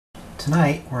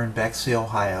Tonight we're in Bexley,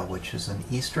 Ohio, which is an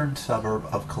eastern suburb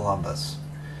of Columbus.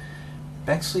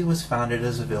 Bexley was founded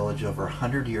as a village over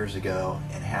 100 years ago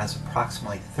and has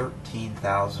approximately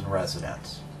 13,000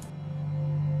 residents.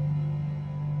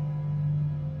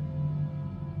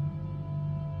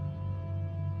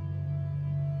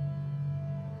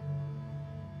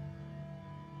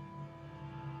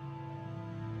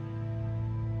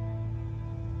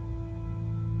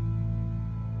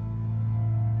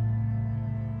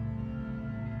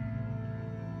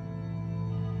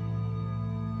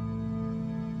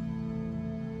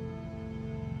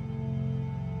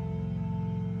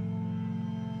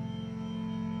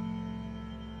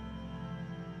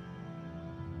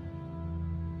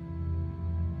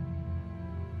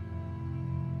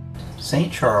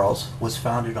 St. Charles was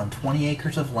founded on 20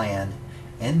 acres of land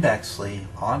in Bexley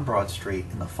on Broad Street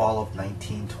in the fall of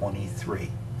 1923.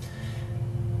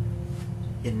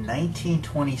 In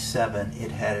 1927,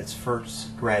 it had its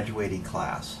first graduating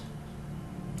class.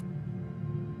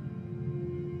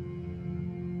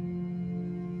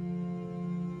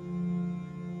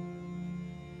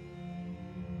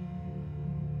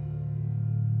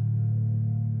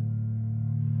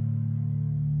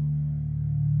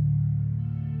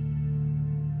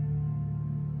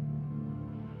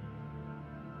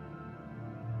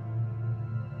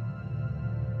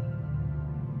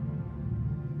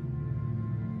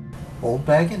 Old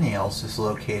Bag o' Nails is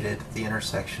located at the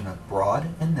intersection of Broad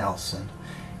and Nelson,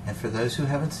 and for those who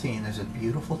haven't seen, there's a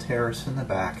beautiful terrace in the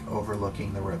back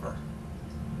overlooking the river.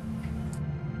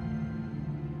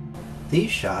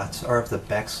 These shots are of the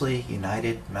Bexley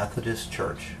United Methodist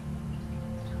Church.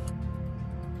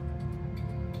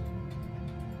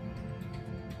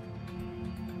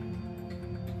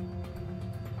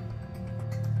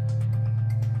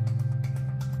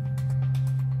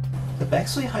 The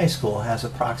Bexley High School has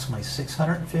approximately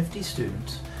 650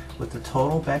 students, with the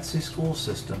total Bexley school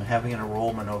system having an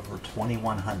enrollment over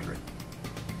 2,100.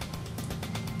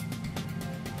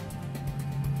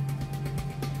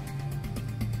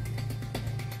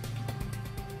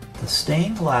 The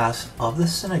stained glass of the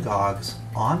synagogues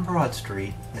on Broad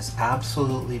Street is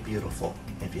absolutely beautiful.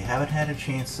 If you haven't had a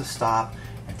chance to stop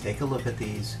and take a look at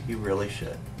these, you really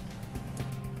should.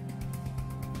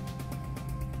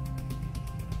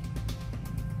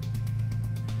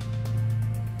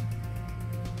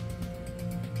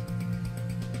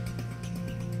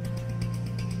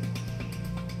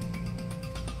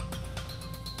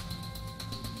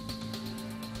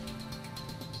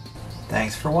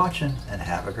 Thanks for watching and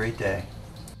have a great day.